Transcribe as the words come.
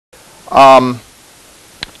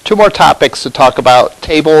Two more topics to talk about,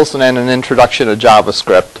 tables and then an introduction to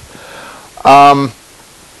JavaScript.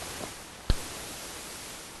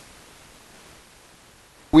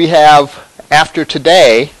 We have, after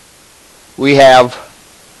today, we have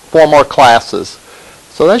 4 more classes.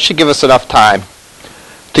 So that should give us enough time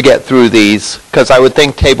to get through these, because I would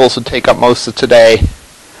think tables would take up most of today,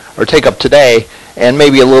 or take up today, and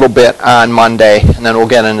maybe a little bit on Monday, and then we'll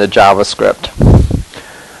get into JavaScript.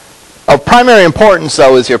 Of primary importance,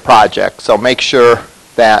 though, is your project. So make sure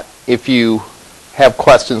that if you have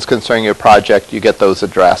questions concerning your project, you get those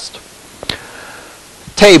addressed.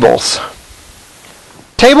 Tables.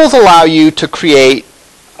 Tables allow you to create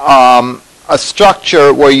a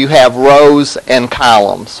structure where you have rows and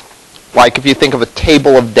columns. Like if you think of a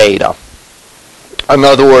table of data. In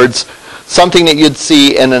other words, something that you'd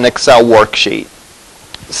see in an Excel worksheet.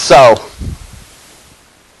 So,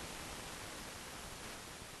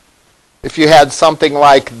 if you had something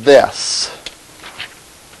like this,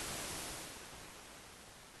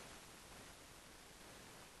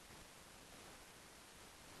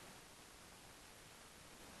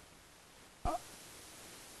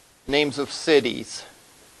 names of cities,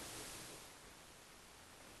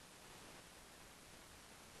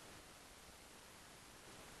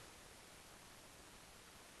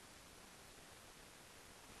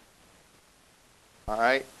 all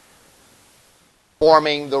right,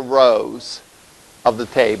 forming the rows of the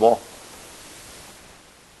table.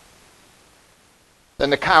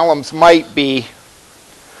 Then the columns might be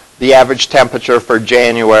the average temperature for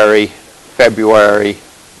January, February,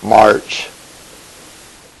 March,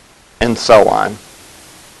 and so on.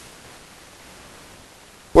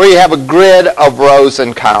 Where you have a grid of rows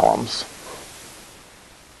and columns.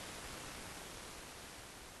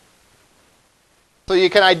 So you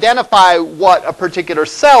can identify what a particular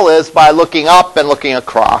cell is by looking up and looking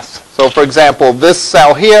across. So for example, this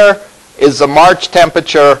cell here is the March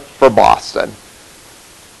temperature for Boston.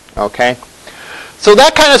 Okay? So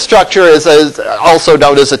that kind of structure is also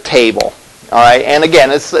known as a table. All right? And again,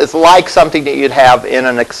 it's like something that you'd have in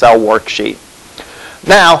an Excel worksheet.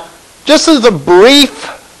 Now, just as a brief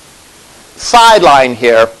sideline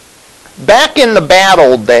here, back in the bad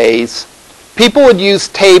old days, people would use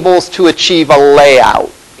tables to achieve a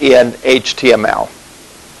layout in HTML.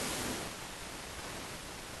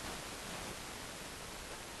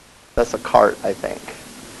 That's a cart, I think.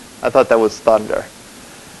 I thought that was thunder.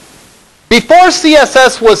 Before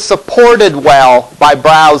CSS was supported well by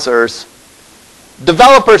browsers,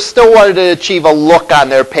 developers still wanted to achieve a look on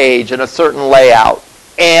their page and a certain layout.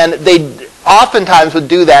 And they oftentimes would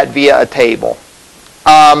do that via a table.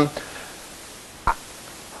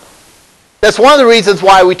 That's one of the reasons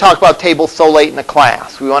why we talk about tables so late in the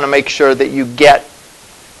class. We want to make sure that you get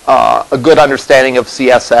a good understanding of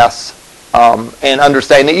CSS and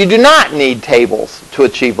understanding that you do not need tables to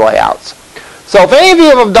achieve layouts. So if any of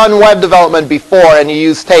you have done web development before and you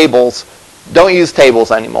use tables, don't use tables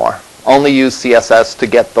anymore. Only use CSS to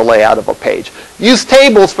get the layout of a page. Use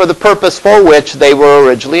tables for the purpose for which they were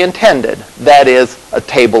originally intended. That is, a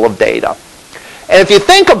table of data. And if you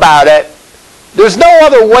think about it, there's no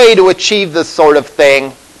other way to achieve this sort of thing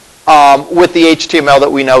with the HTML that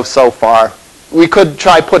we know so far. We could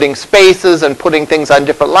try putting spaces and putting things on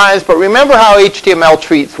different lines, but remember how HTML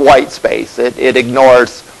treats white space. It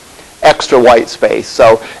ignores extra white space.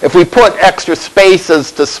 So if we put extra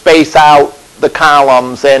spaces to space out the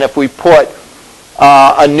columns, and if we put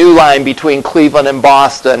a new line between Cleveland and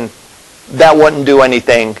Boston, that wouldn't do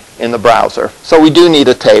anything in the browser. So we do need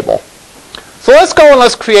a table. So let's go and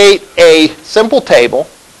let's create a simple table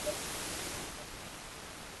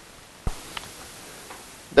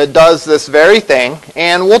that does this very thing.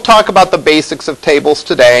 And we'll talk about the basics of tables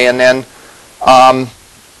today, and then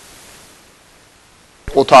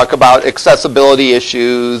we'll talk about accessibility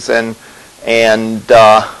issues and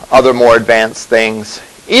other more advanced things,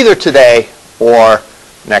 either today or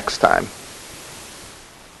next time.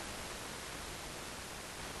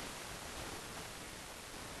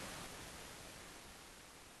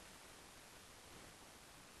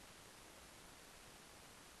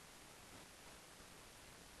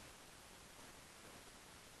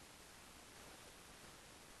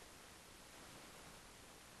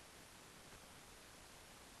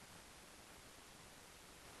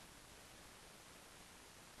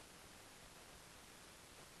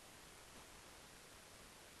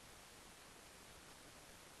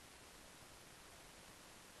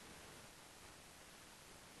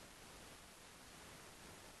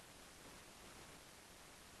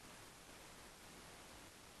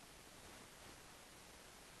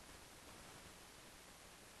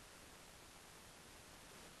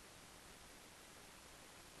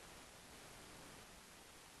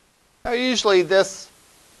 Now usually this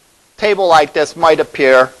table like this might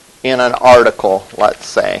appear in an article, let's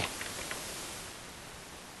say.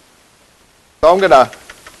 So I'm going to,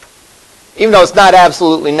 even though it's not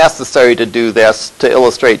absolutely necessary to do this to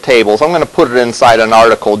illustrate tables, I'm going to put it inside an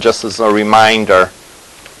article just as a reminder.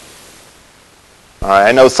 All right,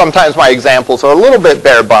 I know sometimes my examples are a little bit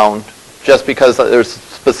bare-boned just because there's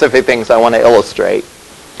specific things I want to illustrate.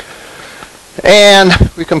 And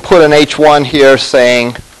we can put an H1 here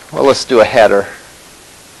saying, well, let's do a header.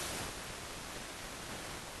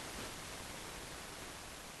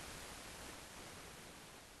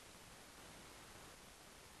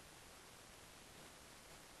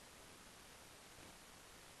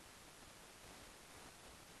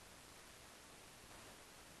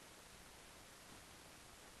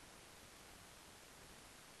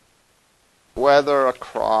 Weather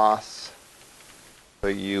across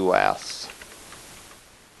the U.S.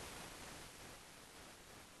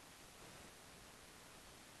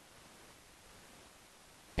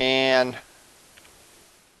 And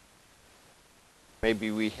maybe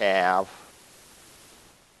we have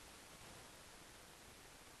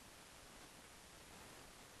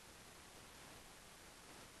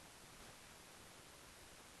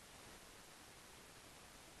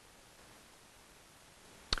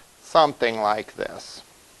something like this.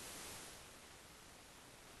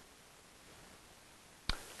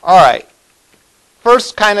 All right.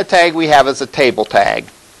 First kind of tag we have is a table tag.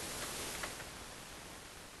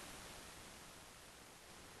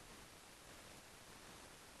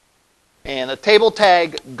 And a table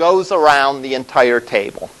tag goes around the entire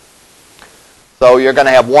table. So you're going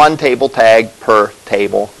to have one table tag per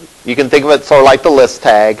table. You can think of it sort of like the list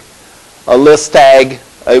tag. A list tag,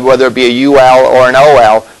 whether it be a UL or an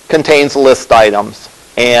OL, contains list items.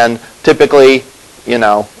 And typically, you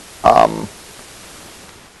know,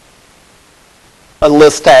 a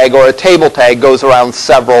list tag or a table tag goes around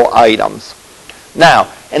several items. Now,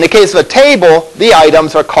 in the case of a table, the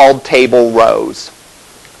items are called table rows.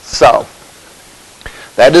 So,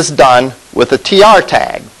 that is done with a TR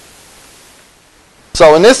tag.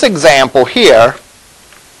 So in this example here,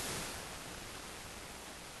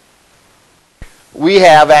 we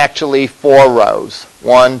have actually 4 rows.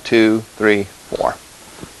 1, 2, 3, 4.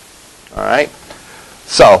 All right?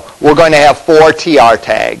 So we're going to have 4 TR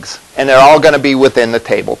tags, and they're all going to be within the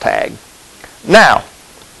table tag. Now,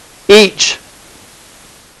 each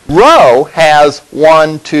row has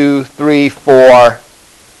 1, 2, 3, 4,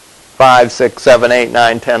 5, 6, 7, 8,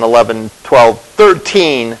 9, 10, 11, 12,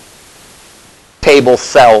 13 table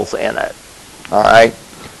cells in it. All right?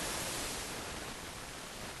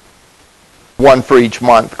 One for each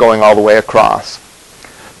month going all the way across.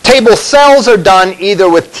 Table cells are done either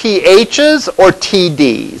with THs or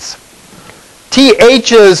TDs.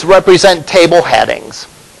 THs represent table headings.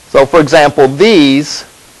 So for example, these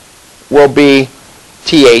will be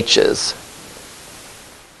THs.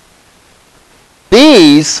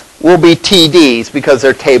 These will be TDs because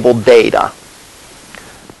they're table data.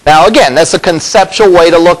 Now again, that's a conceptual way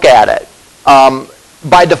to look at it.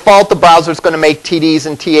 By default, the browser is going to make TDs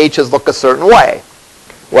and THs look a certain way.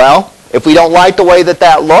 Well, if we don't like the way that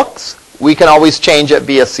that looks, we can always change it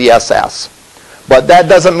via CSS. But that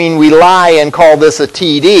doesn't mean we lie and call this a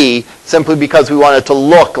TD simply because we want it to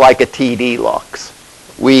look like a TD looks.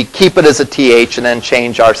 We keep it as a TH and then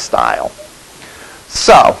change our style.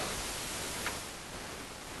 So,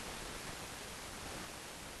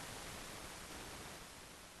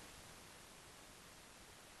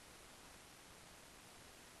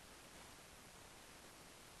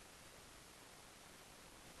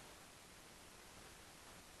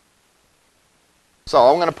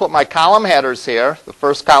 I'm going to put my column headers here, the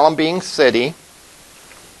first column being city.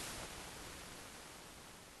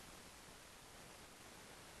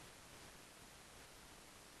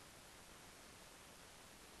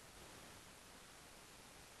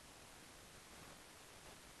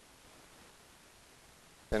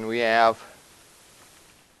 Then we have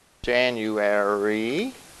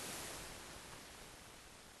January.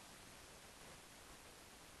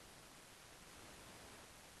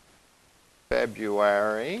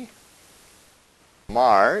 February,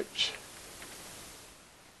 March,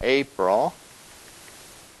 April,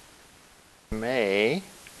 May,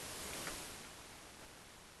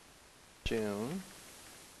 June,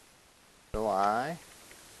 July,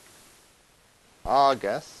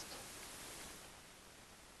 August,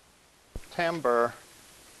 September,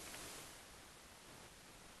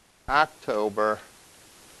 October,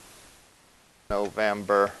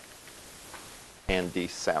 November, and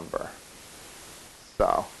December.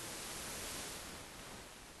 So,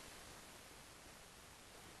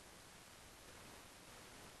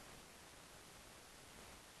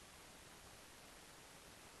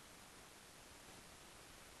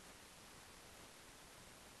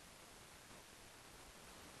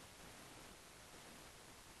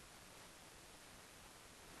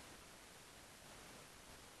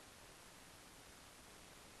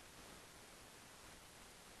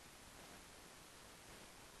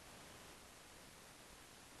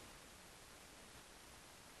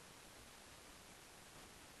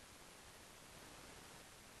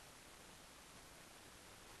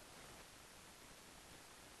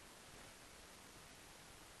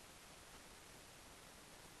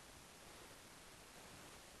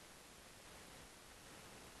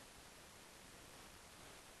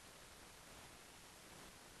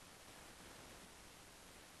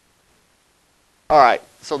 All right,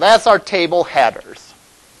 so that's our table headers.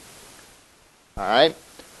 All right,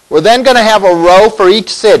 we're then going to have a row for each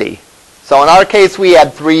city. So in our case, we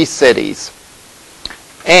had 3 cities.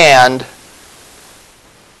 And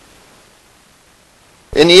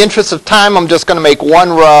in the interest of time, I'm just going to make one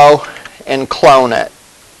row and clone it.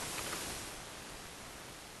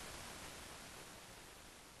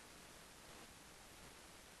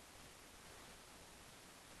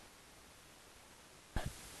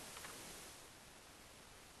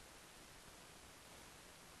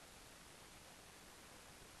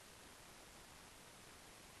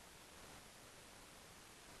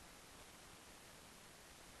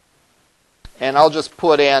 And I'll just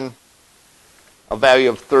put in a value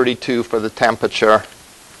of 32 for the temperature,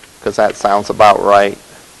 because that sounds about right.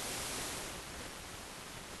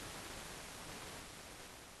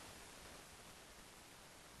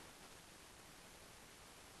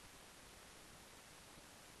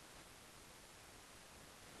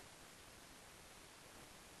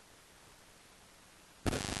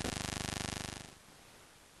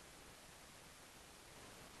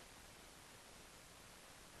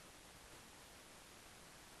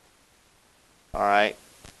 All right,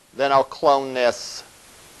 then I'll clone this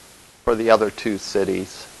for the other 2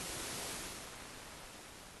 cities.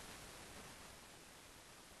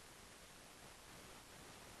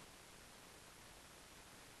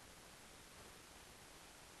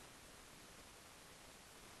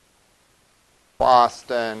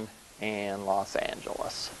 Boston and Los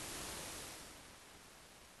Angeles.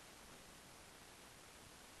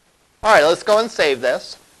 All right, let's go and save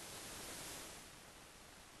this.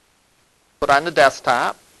 Put on the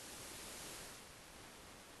desktop.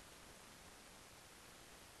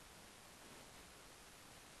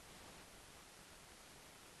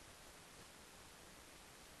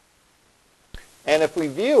 And if we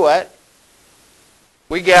view it,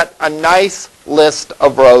 we get a nice list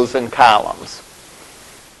of rows and columns.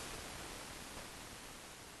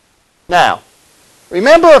 Now,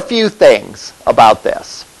 remember a few things about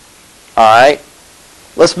this. All right?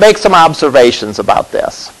 Let's make some observations about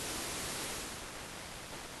this.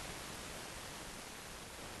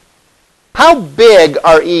 How big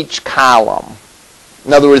are each column?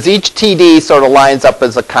 In other words, each TD sort of lines up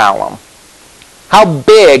as a column. How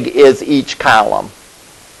big is each column?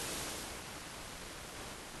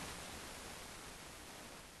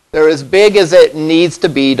 They're as big as it needs to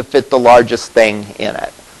be to fit the largest thing in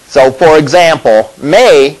it. So, for example,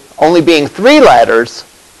 May, only being 3 letters,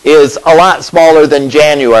 is a lot smaller than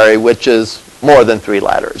January, which is more than 3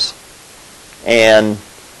 letters. And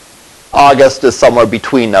August is somewhere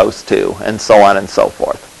between those 2, and so on and so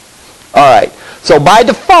forth. All right, so by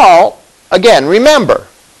default, again, remember,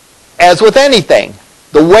 as with anything,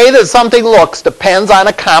 the way that something looks depends on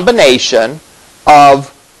a combination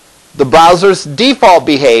of the browser's default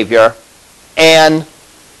behavior and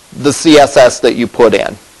the CSS that you put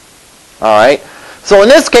in. All right, so in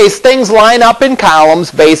this case, things line up in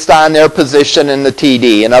columns based on their position in the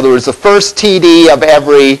TD. In other words, the first TD of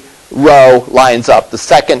every row lines up, the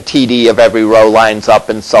second TD of every row lines up,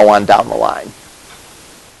 and so on down the line.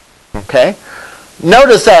 Okay?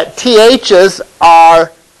 Notice that THs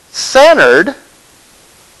are centered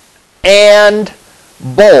and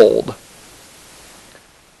bold.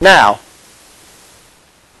 Now,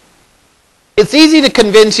 it's easy to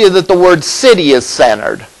convince you that the word city is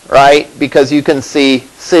centered, right? Because you can see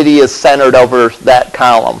city is centered over that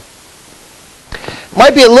column. It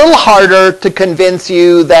might be a little harder to convince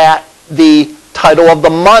you that the title of the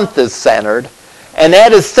month is centered, and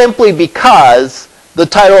that is simply because the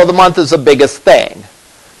title of the month is the biggest thing.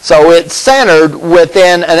 So it's centered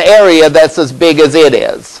within an area that's as big as it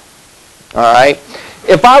is. All right?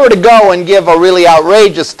 If I were to go and give a really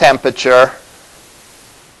outrageous temperature,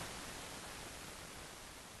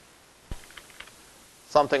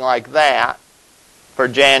 something like that, for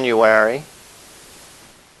January,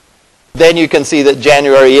 then you can see that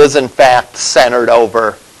January is in fact centered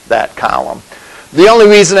over that column. The only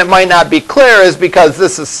reason it might not be clear is because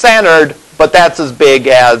this is centered, but that's as big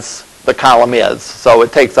as the column is, so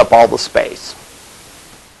it takes up all the space.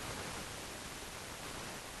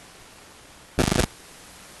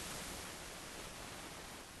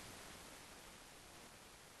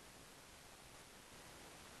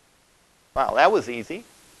 Wow, that was easy.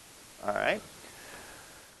 All right.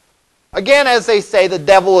 Again, as they say, the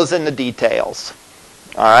devil is in the details.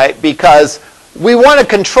 All right, because we want to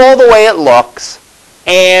control the way it looks,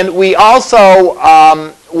 and we also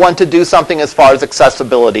want to do something as far as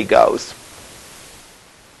accessibility goes.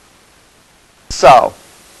 So,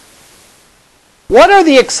 what are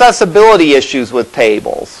the accessibility issues with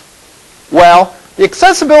tables? Well, the The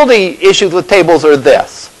accessibility issues with tables are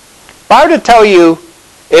this. If I were to tell you,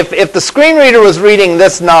 if the screen reader was reading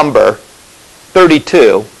this number,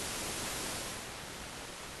 32,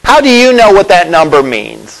 how do you know what that number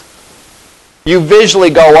means? You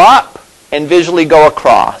visually go up and visually go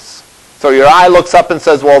across. So your eye looks up and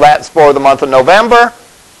says, well, that's for the month of November,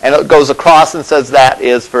 and it goes across and says that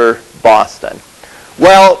is for Boston.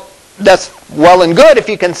 Well, that's well and good if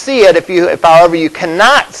you can see it. If however you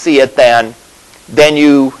cannot see it, then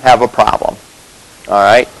you have a problem. All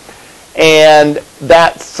right, and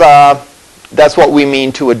that's what we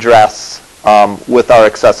mean to address with our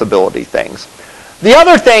accessibility things. The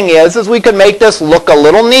other thing is we could make this look a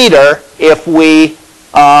little neater if we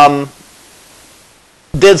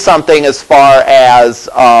did something as far as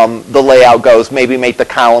the layout goes. Maybe make the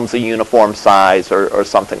columns a uniform size or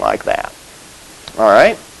something like that. All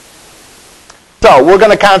right. So we're going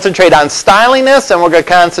to concentrate on styling this, and we're going to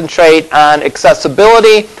concentrate on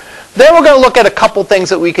accessibility. Then we're going to look at a couple things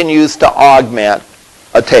that we can use to augment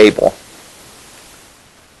a table.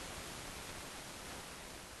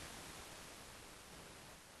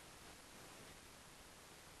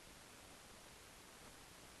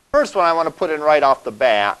 First one I want to put in right off the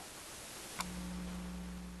bat.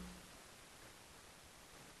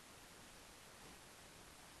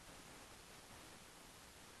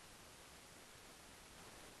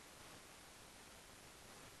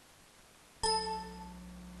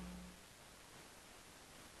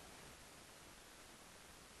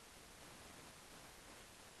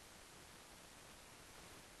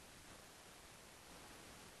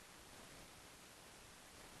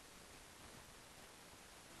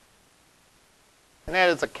 And that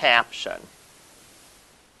is a caption.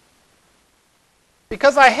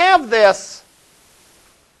 Because I have this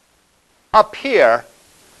up here,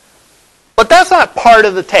 but that's not part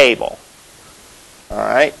of the table. All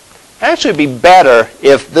right? Actually, it would be better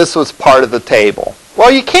if this was part of the table. Well,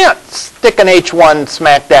 you can't stick an H1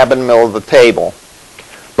 smack dab in the middle of the table,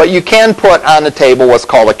 but you can put on the table what's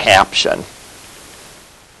called a caption.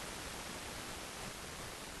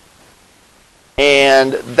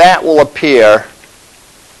 And that will appear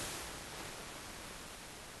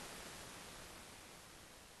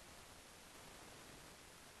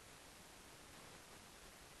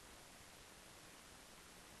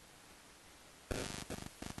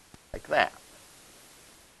like that.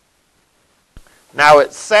 Now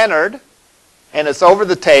it's centered, and it's over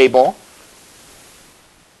the table.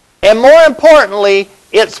 And more importantly,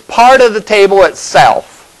 it's part of the table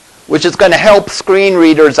itself, which is going to help screen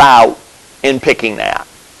readers out in picking that.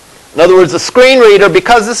 In other words, the screen reader,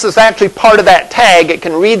 because this is actually part of that tag, it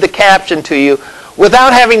can read the caption to you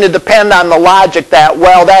without having to depend on the logic that,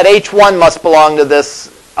 well, that H1 must belong to this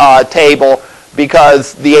table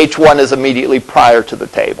because the H1 is immediately prior to the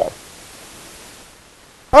table.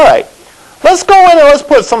 All right, let's go in and let's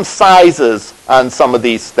put some sizes on some of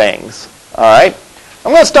these things. All right,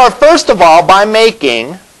 I'm going to start first of all by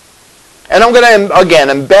making, and I'm going to, again,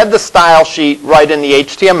 embed the style sheet right in the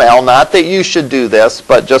HTML. Not that you should do this,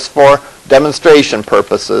 but just for demonstration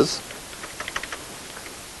purposes.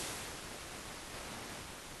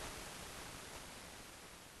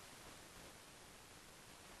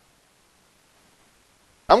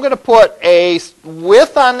 I'm going to put a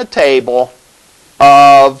width on the table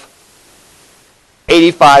of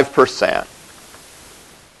 85%.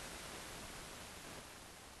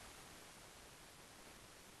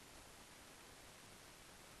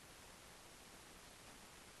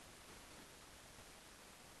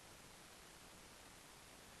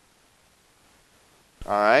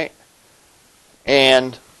 All right.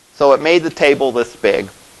 And so it made the table this big.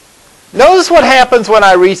 Notice what happens when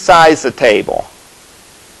I resize the table.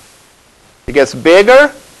 It gets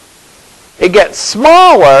bigger. It gets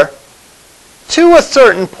smaller to a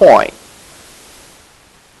certain point.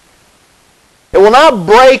 It will not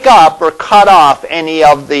break up or cut off any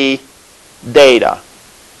of the data.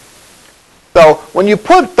 So when you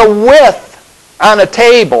put the width on a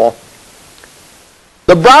table,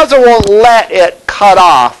 the browser won't let it cut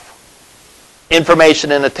off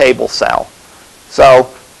information in a table cell. So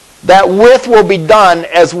that width will be done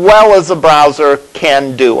as well as the browser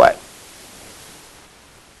can do it.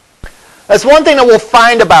 That's one thing that we'll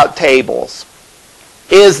find about tables,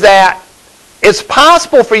 is that it's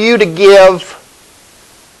possible for you to give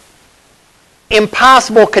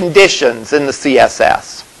impossible conditions in the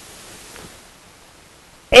CSS.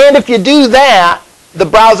 And if you do that, the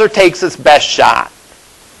browser takes its best shot,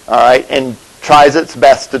 all right, and tries its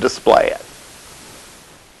best to display it.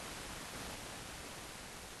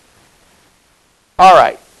 All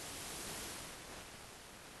right.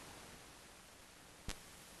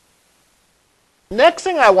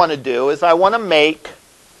 thing I want to do is I want to make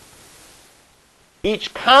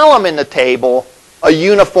each column in the table a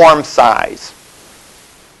uniform size.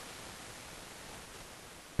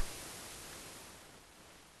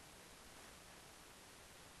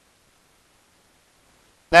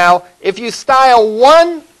 Now, if you style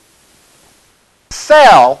one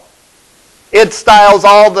cell, it styles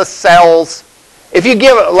all the cells. If you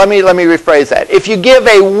give, let me rephrase that. If you give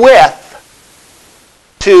a width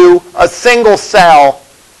to a single cell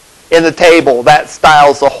in the table, that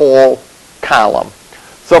styles the whole column.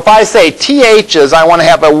 So if I say THs, I want to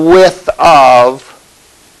have a width of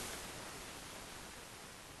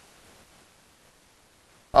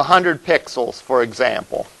 100 pixels, for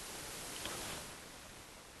example.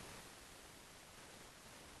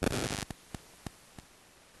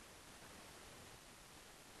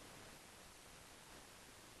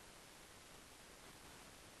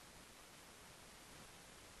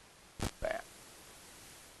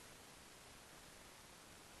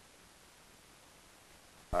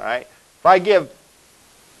 All right. If I give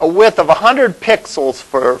a width of 100 pixels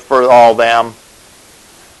for all them,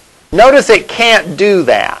 notice it can't do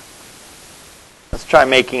that. Let's try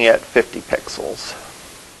making it 50 pixels.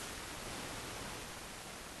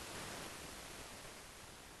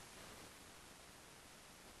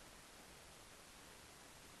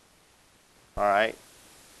 All right.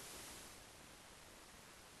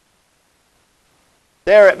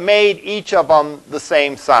 There, it made each of them the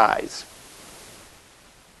same size.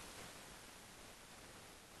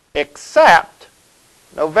 Except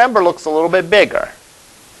November looks a little bit bigger.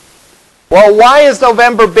 Well, why is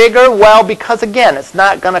November bigger? Well, because again, it's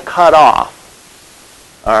not going to cut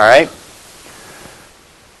off. All right.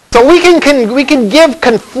 So we can give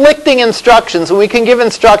conflicting instructions, and we can give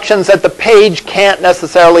instructions that the page can't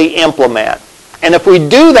necessarily implement. And if we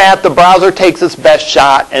do that, the browser takes its best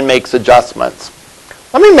shot and makes adjustments.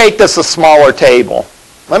 Let me make this a smaller table.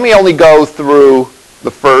 Let me only go through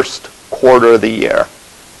the first quarter of the year.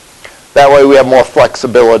 That way we have more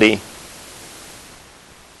flexibility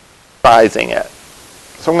sizing it.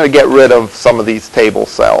 So I'm going to get rid of some of these table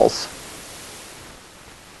cells.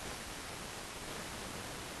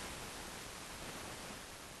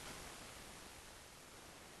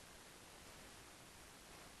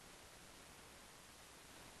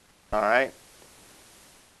 All right.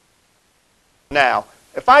 Now,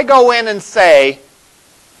 if I go in and say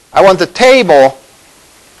I want the table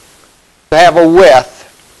to have a width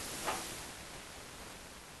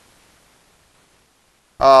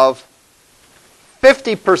of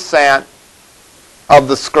 50% of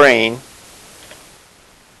the screen,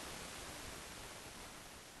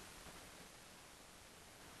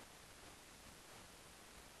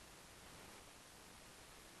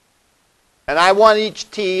 and I want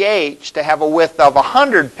each TH to have a width of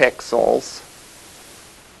 100 pixels,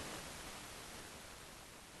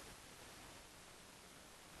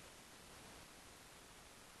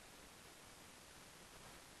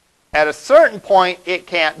 at a certain point, it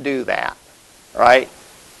can't do that, right?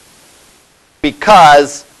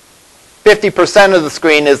 Because 50% of the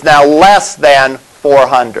screen is now less than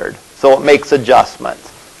 400, so it makes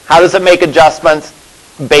adjustments. How does it make adjustments?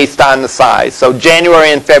 Based on the size. So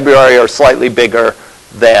January and February are slightly bigger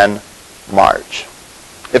than March.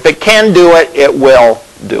 If it can do it, it will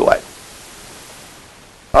do it.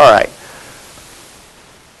 All right.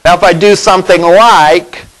 Now if I do something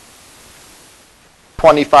like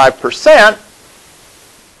 25%,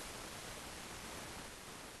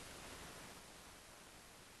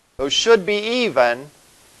 those should be even.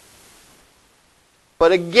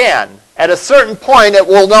 But again, at a certain point, it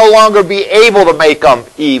will no longer be able to make them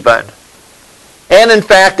even. And in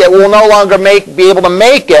fact, it will no longer be able to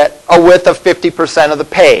make it a width of 50% of the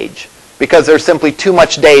page because there's simply too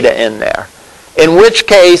much data in there. In which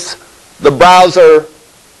case, the browser,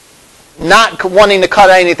 not wanting to cut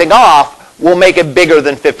anything off, will make it bigger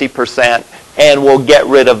than 50% and will get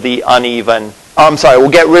rid of the uneven, we'll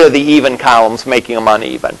get rid of the even columns, making them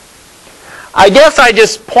uneven. I guess I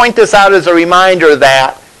just point this out as a reminder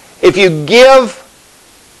that if you give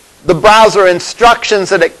the browser instructions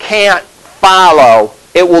that it can't follow,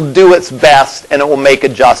 it will do its best and it will make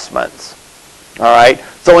adjustments. All right?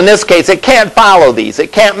 So in this case, it can't follow these.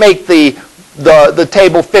 It can't make the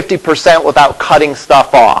table 50% without cutting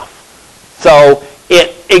stuff off. So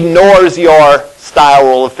it ignores your style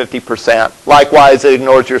rule of 50%. Likewise, it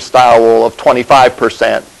ignores your style rule of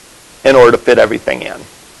 25% in order to fit everything in.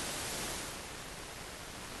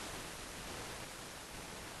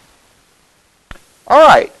 All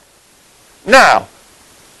right. Now,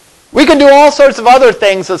 we can do all sorts of other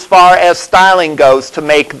things as far as styling goes to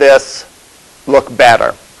make this look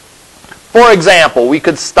better. For example, we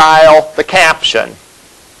could style the caption.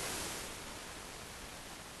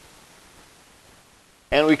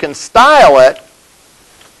 And we can style it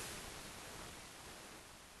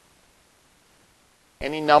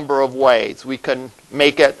any number of ways. We can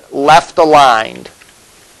make it left aligned.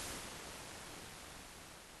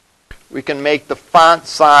 We can make the font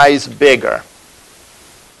size bigger.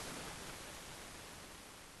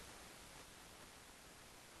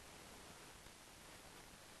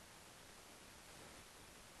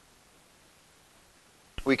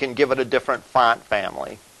 We can give it a different font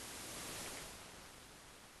family.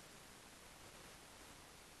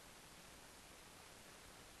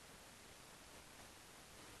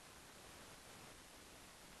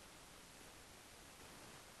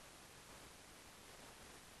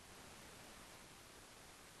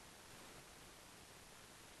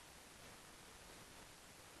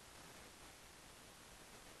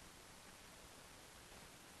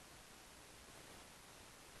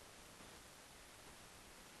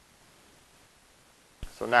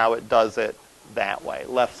 So now it does it that way.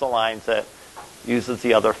 Left aligns it, uses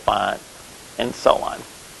the other font, and so on.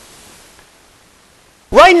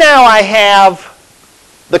 Right now I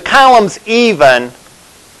have the columns even.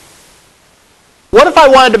 What if I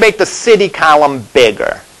wanted to make the city column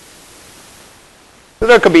bigger?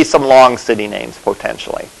 There could be some long city names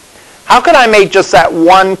potentially. How could I make just that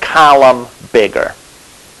one column bigger?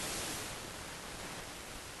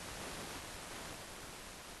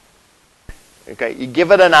 Okay, you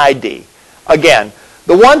give it an ID. Again,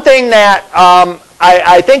 the one thing that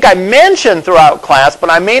I think I mentioned throughout class, but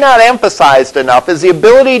I may not emphasized enough, is the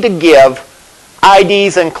ability to give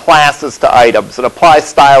IDs and classes to items and apply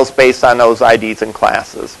styles based on those IDs and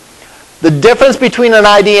classes. The difference between an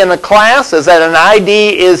ID and a class is that an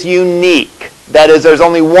ID is unique. That is, there's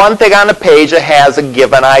only one thing on a page that has a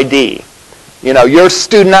given ID. You know, your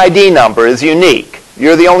student ID number is unique.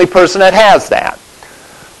 You're the only person that has that.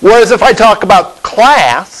 Whereas if I talk about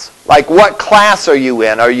class, like what class are you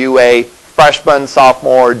in? Are you a freshman,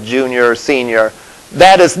 sophomore, junior, senior?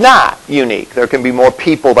 That is not unique. There can be more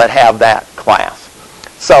people that have that class.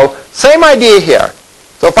 So same idea here.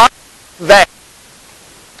 So if I that,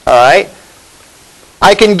 all right,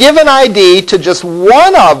 I can give an ID to just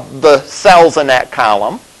one of the cells in that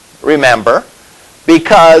column, remember,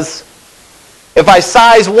 because if I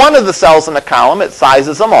size one of the cells in the column, it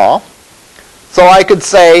sizes them all. So I could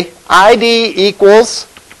say ID equals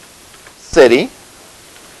city,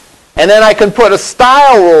 and then I can put a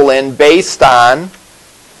style rule in based on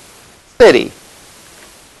city.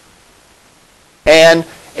 And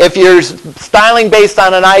if you're styling based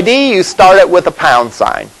on an ID, you start it with a pound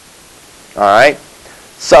sign. All right?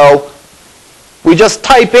 So we just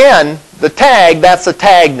type in the tag, that's a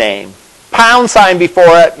tag name. Pound sign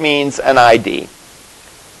before it means an ID.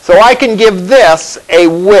 So I can give this a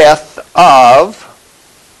width of,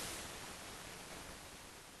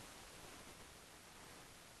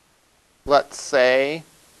 let's say,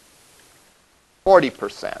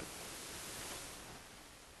 40%.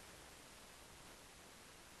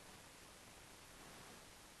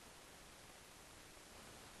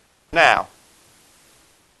 Now,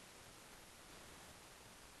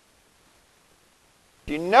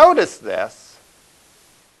 if you notice this,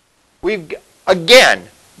 we've, again,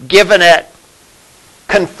 given it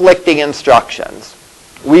conflicting instructions.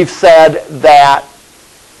 We've said that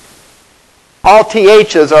all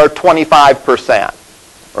THs are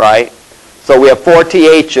 25%, right? So we have 4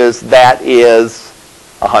 THs, that is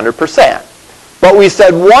 100%. But we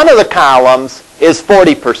said one of the columns is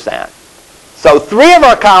 40%. So 3 of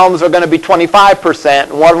our columns are going to be 25%,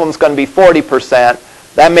 and one of them is going to be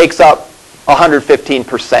 40%. That makes up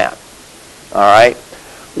 115%. All right?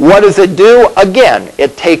 What does it do? Again,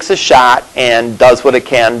 it takes a shot and does what it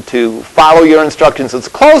can to follow your instructions as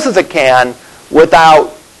close as it can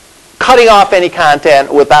without cutting off any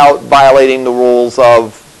content, without violating the rules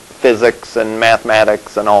of physics and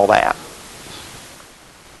mathematics and all that.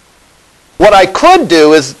 What I could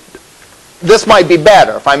do is, this might be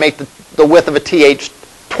better if I make the width of a TH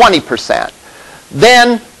 20%.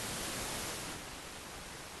 Then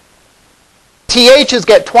THs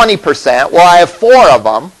get 20%. Well, I have 4 of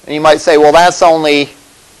them. And you might say, well, that's only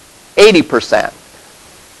 80%.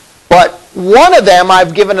 But one of them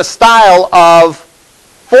I've given a style of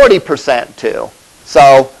 40% to.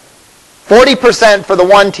 So 40% for the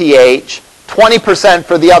one TH, 20%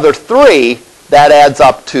 for the other 3, that adds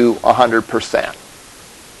up to 100%.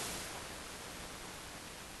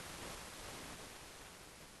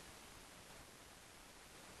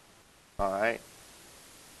 All right.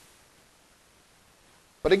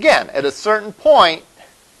 But again, at a certain point,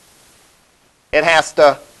 it has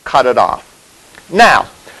to cut it off. Now,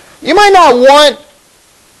 you might not want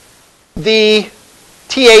the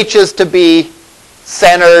THs to be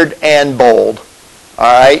centered and bold.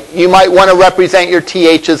 All right? You might want to represent your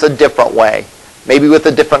THs a different way, maybe with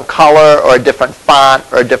a different color or a different font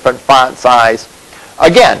or a different font size.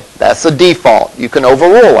 Again, that's the default. You can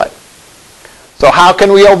overrule it. So how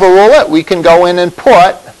can we overrule it? We can go in and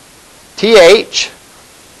put TH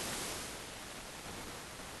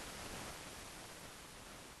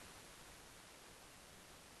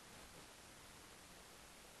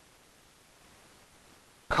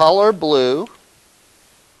color blue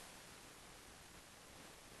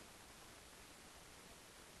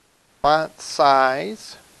font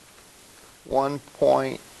size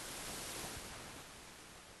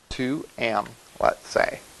 1.2M, let's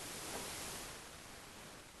say.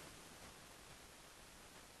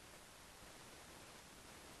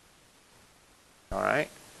 All right.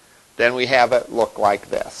 Then we have it look like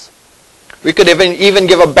this. We could even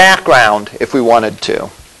give a background if we wanted to.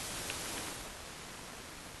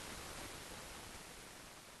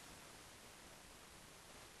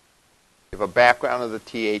 Give a background of the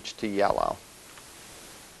TH to yellow.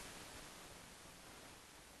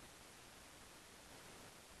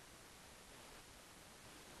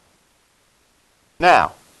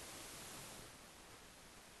 Now,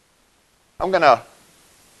 I'm going to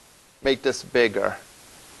make this bigger.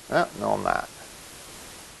 Oh, no, I'm not.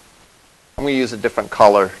 I'm going to use a different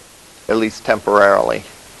color, at least temporarily.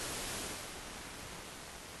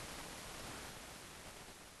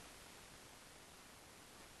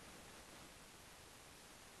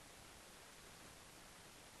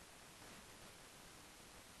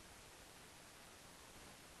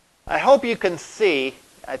 I hope you can see,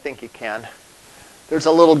 I think you can, there's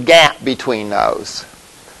a little gap between those.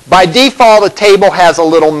 By default, a table has a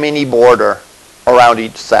little mini border around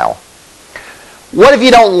each cell. What if you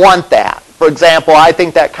don't want that? For example, I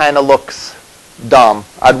think that kind of looks dumb.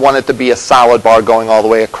 I'd want it to be a solid bar going all the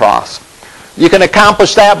way across. You can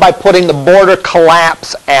accomplish that by putting the border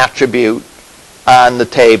collapse attribute on the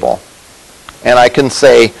table. And I can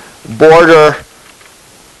say border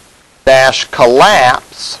dash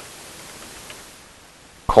collapse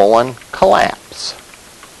colon collapse.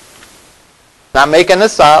 Not making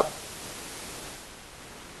this up.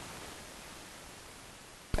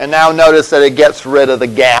 And now notice that it gets rid of the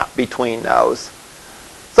gap between those.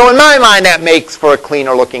 So in my mind, that makes for a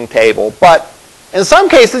cleaner looking table. But in some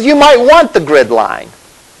cases, you might want the grid line.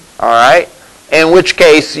 All right? In which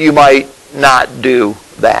case, you might not do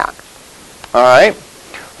that. All right?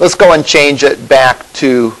 Let's go and change it back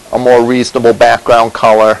to a more reasonable background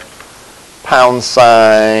color. Pound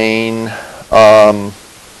sign. All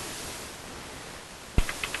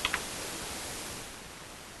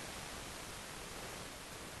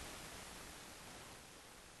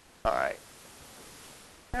right.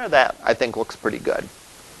 There, that I think looks pretty good.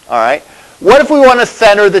 All right. What if we want to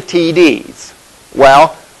center the TDs?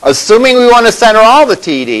 Well, assuming we want to center all the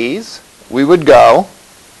TDs, we would go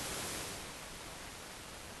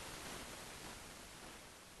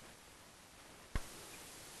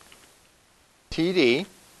TD,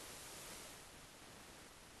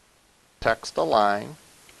 text align,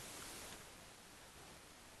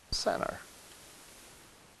 center.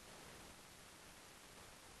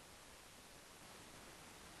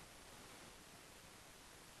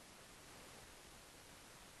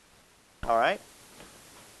 All right.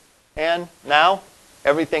 And now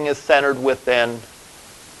everything is centered within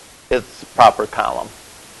its proper column.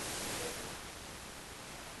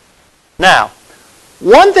 Now,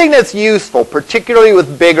 one thing that's useful, particularly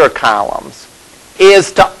with bigger columns,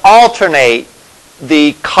 is to alternate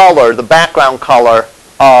the color, the background color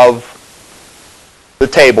of the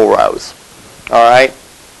table rows. All right?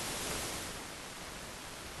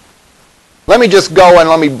 Let me just go and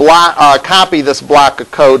let me copy this block of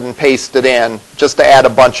code and paste it in just to add a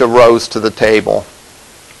bunch of rows to the table.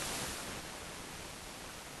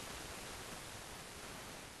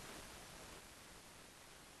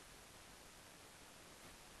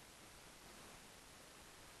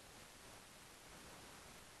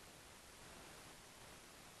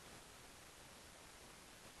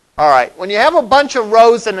 All right, when you have a bunch of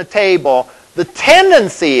rows in a table, the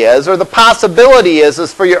tendency is, or the possibility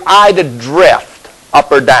is for your eye to drift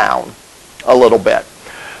up or down a little bit.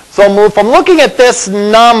 So if I'm looking at this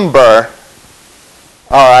number,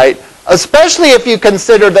 all right, especially if you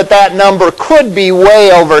consider that that number could be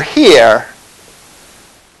way over here,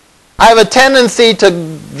 I have a tendency to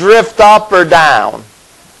drift up or down.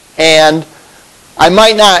 And I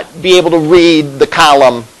might not be able to read the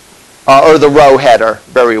column or the row header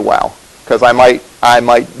very well, because I might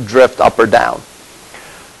drift up or down.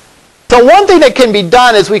 So one thing that can be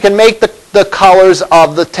done is we can make the colors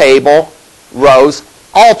of the table rows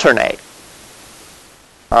alternate.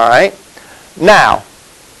 All right? Now,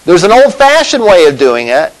 there's an old-fashioned way of doing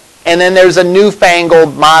it, and then there's a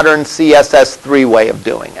newfangled modern CSS3 way of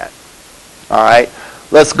doing it. All right?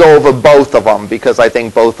 Let's go over both of them because I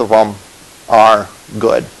think both of them are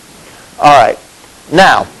good. All right.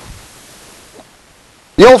 Now,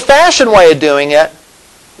 the old-fashioned way of doing it,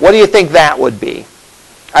 what do you think that would be?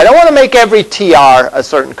 I don't want to make every TR a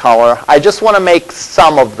certain color. I just want to make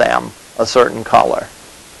some of them a certain color.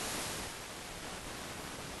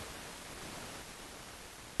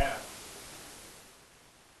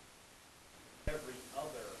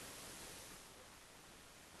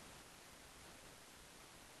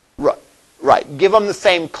 Right. Give them the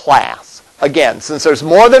same class. Again, since there's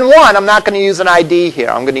more than one, I'm not going to use an ID here.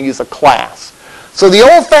 I'm going to use a class. So the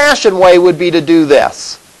old-fashioned way would be to do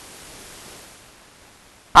this.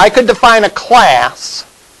 I could define a class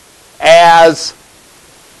as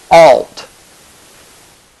alt.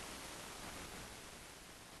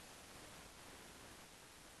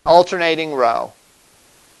 Alternating row.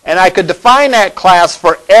 And I could define that class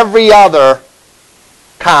for every other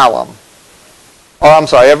column. Or I'm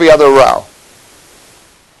sorry, every other row.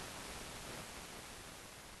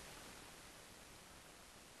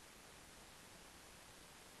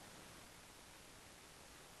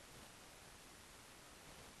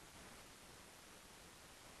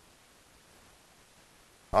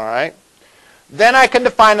 All right. Then I can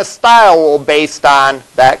define a style rule based on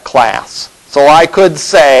that class. So I could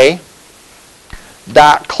say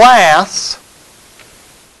dot class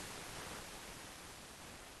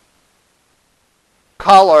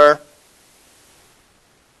color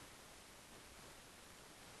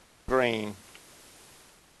green.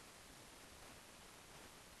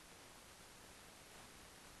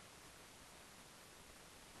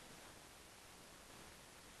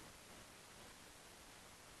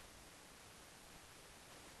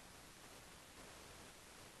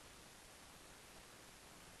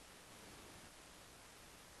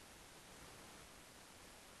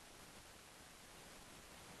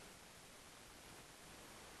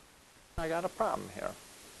 I got a problem here.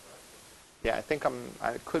 Yeah, I think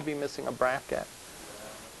I could be missing a bracket.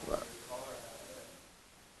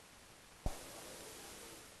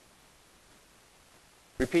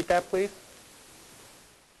 Repeat that, please.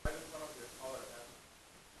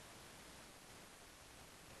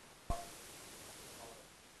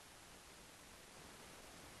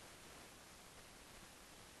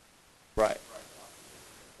 Right.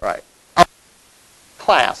 Right.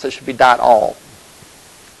 Class, it should be dot all.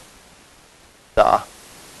 Duh.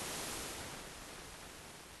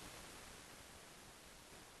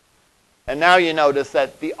 And now you notice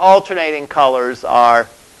that the alternating colors are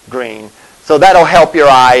green. So that'll help your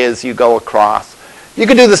eye as you go across. You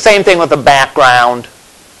could do the same thing with a background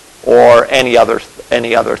or any other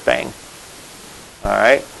thing. All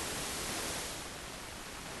right.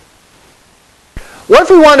 What if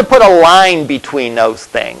we wanted to put a line between those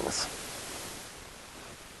things?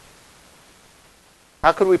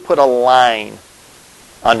 How could we put a line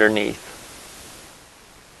underneath?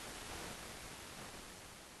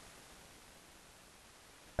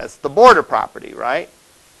 That's the border property, right?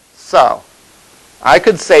 So I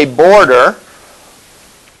could say border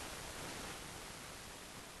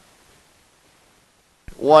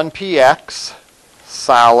 (1px)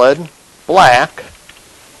 solid black,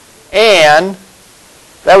 and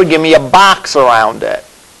that would give me a box around it,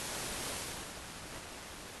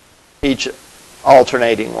 each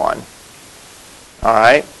alternating one. All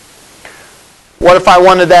right. What if I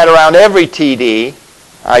wanted that around every TD?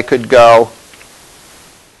 I could go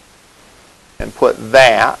and put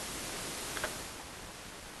that,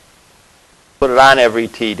 put it on every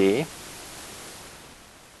TD.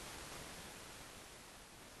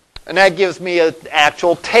 And that gives me an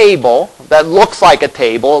actual table that looks like a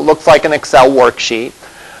table. It looks like an Excel worksheet.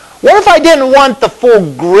 What if I didn't want the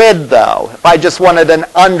full grid, though? If I just wanted an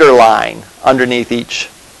underline underneath each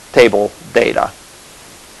table data?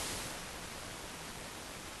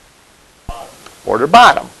 Border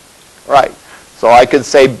bottom. Right. So I could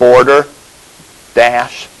say border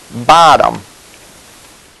dash bottom.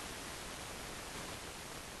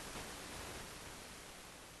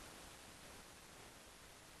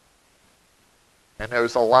 And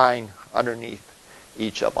there's a line underneath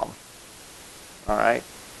each of them. All right.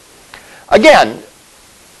 Again,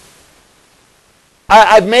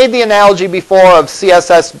 I've made the analogy before of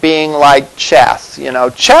CSS being like chess. You know,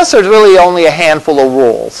 chess is really only a handful of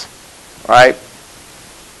rules, right?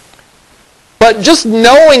 But just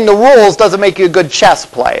knowing the rules doesn't make you a good chess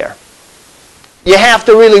player. you have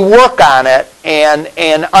to really work on it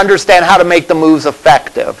and understand how to make the moves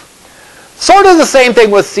effective. Sort of the same thing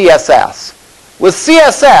with CSS. With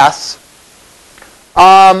CSS,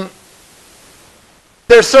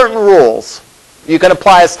 there's certain rules. You can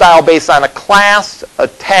apply a style based on a class, a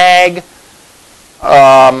tag,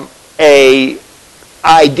 a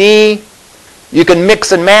ID. You can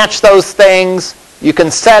mix and match those things. You can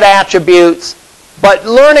set attributes. But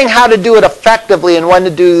learning how to do it effectively and when to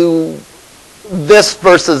do this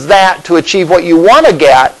versus that to achieve what you want to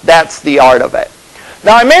get, that's the art of it.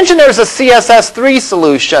 Now I mentioned there's a CSS3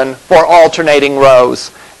 solution for alternating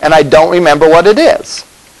rows, and I don't remember what it is.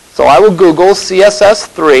 So I will Google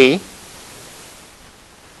CSS3.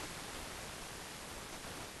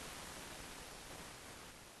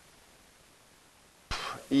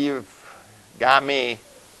 You've got me.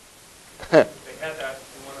 They had that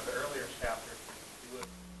in one of the earlier chapters.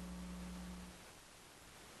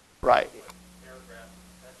 Right.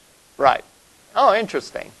 Right. Oh,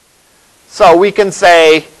 interesting. So we can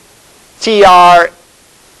say tr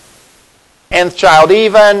nth child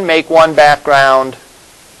even, make one background.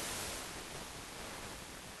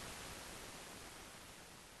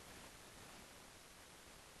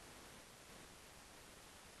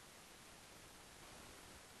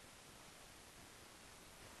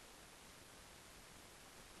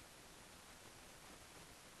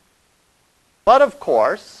 But of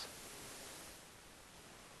course,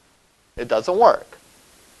 it doesn't work.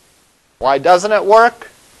 Why doesn't it work?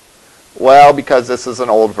 Well, because this is an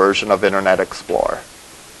old version of Internet Explorer.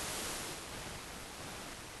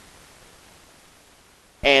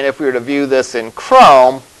 And if we were to view this in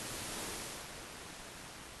Chrome,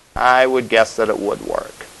 I would guess that it would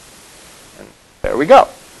work. And there we go.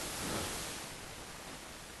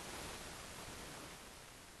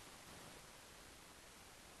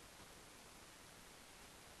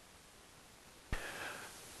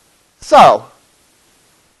 So,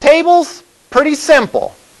 tables, pretty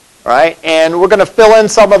simple, right? And we're going to fill in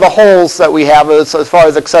some of the holes that we have as far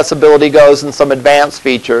as accessibility goes and some advanced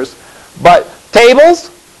features. But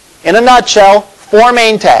tables, in a nutshell, 4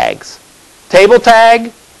 main tags. Table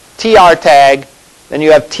tag, TR tag, then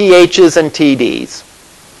you have THs and TDs.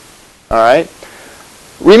 All right?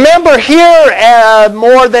 Remember here,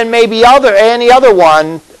 more than maybe any other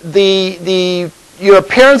one, your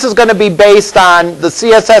appearance is going to be based on the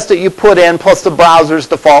CSS that you put in plus the browser's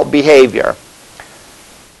default behavior.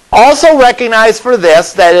 Also recognize for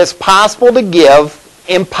this that it's possible to give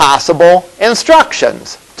impossible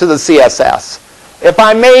instructions to the CSS. If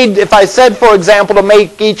I said, for example, to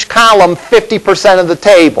make each column 50% of the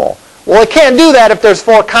table, well, it can't do that if there's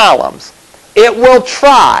 4 columns. It will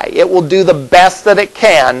try. It will do the best that it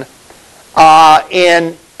can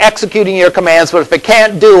in executing your commands, but if it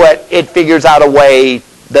can't do it, it figures out a way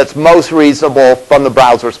that's most reasonable from the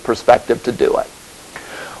browser's perspective to do it.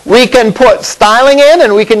 We can put styling in,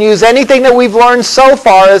 and we can use anything that we've learned so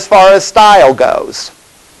far as style goes.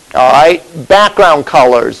 All right? Background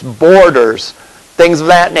colors, borders, things of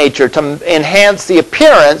that nature to enhance the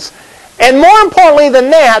appearance, and more importantly than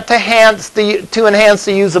that, to enhance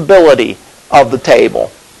the usability of the table.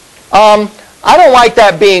 I don't like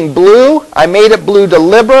that being blue. I made it blue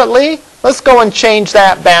deliberately. Let's go and change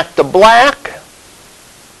that back to black.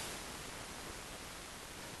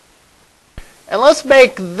 And let's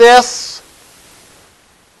make this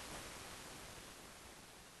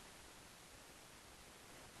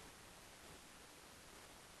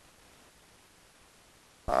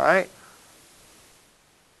all right.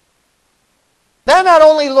 That not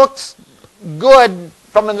only looks good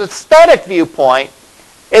from an aesthetic viewpoint,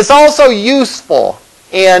 it's also useful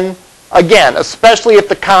in, again, especially if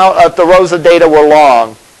the rows of data were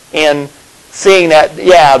long, in seeing that,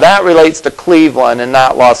 yeah, that relates to Cleveland and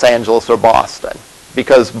not Los Angeles or Boston,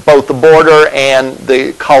 because both the border and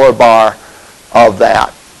the color bar of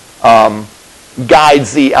that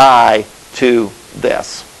guides the eye to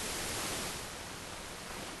this.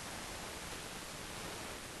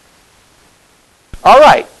 All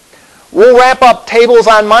right. We'll wrap up tables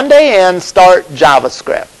on Monday and start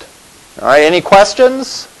JavaScript. All right, any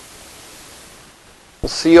questions? We'll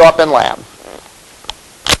see you up in lab.